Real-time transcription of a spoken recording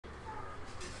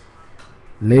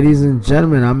Ladies and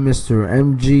gentlemen, I'm Mr.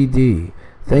 MGD.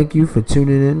 Thank you for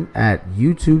tuning in at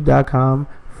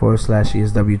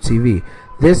youtube.com/ESWTV.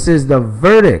 This is the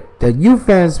verdict that you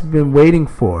fans have been waiting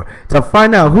for to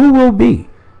find out who will be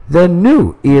the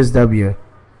new ESW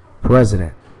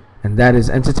president. And that is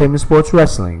Entertainment Sports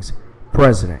Wrestling's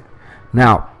president.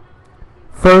 Now,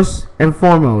 first and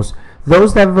foremost,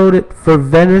 those that voted for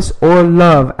Venice or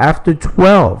Love after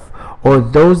 12, or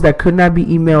those that could not be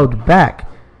emailed back,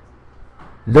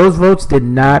 those votes did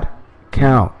not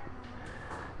count.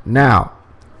 Now,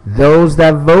 those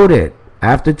that voted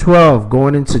after 12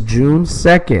 going into June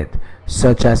 2nd,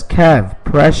 such as Kev,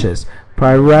 Precious,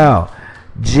 Pyrell,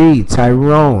 G,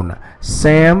 Tyrone,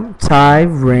 Sam, Ty,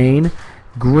 Rain,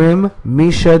 Grim,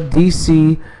 Misha,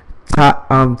 DC,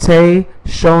 Tay,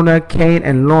 Shona, Kane,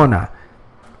 and Lorna.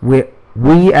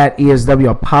 We at ESW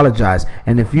apologize.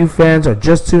 And if you fans are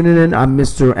just tuning in, I'm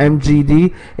Mr.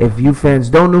 MGD. If you fans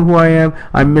don't know who I am,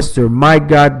 I'm Mr. My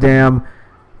Goddamn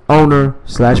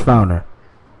owner/founder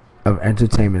of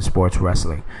Entertainment Sports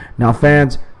Wrestling. Now,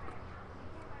 fans,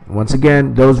 once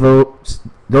again, those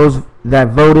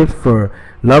that voted for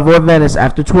Love or Venice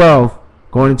after 12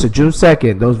 going into June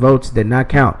 2nd, those votes did not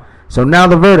count. So now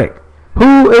the verdict.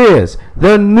 Who is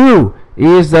the new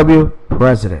ESW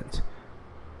president?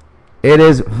 It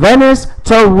is Venice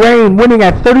to Rain, winning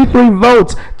at 33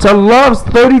 votes to Love's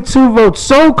 32 votes.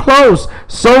 So close,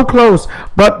 so close.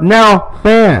 But now,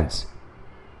 fans,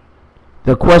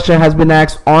 the question has been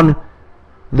asked on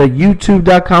the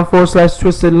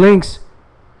youtube.com/Twisted Links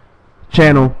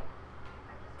channel.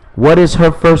 What is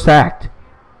her first act?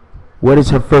 What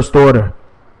is her first order?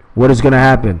 What is going to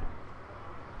happen?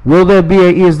 Will there be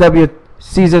a ESW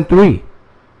Season 3?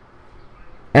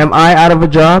 Am I out of a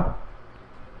job?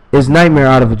 Is Nightmare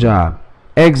out of a job?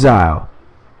 Exile,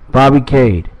 Bobby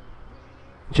Cade,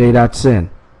 J.Sin.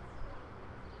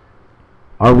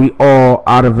 Are we all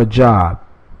out of a job?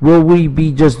 Will we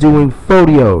be just doing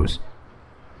photos?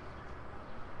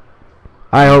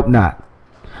 I hope not.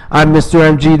 I'm Mr.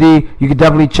 MGD. You can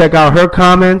definitely check out her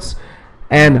comments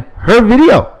and her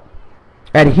video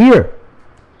at here.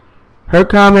 Her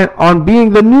comment on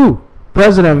being the new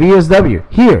president of ESW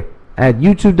here at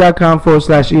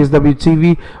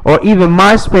youtube.com/ESWTV, or even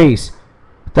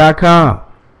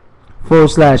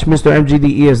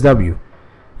myspace.com/MrMGDESW.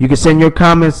 You can send your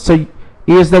comments to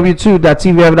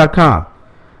ESW2.tv.com.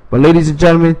 But ladies and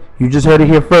gentlemen, you just heard it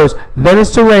here first. Venice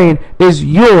to Rain is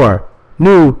your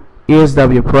new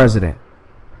ESW president.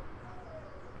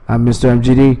 I'm Mr.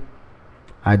 MGD.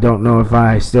 I don't know if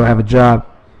I still have a job.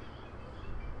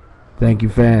 Thank you,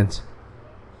 fans.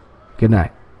 Good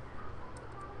night.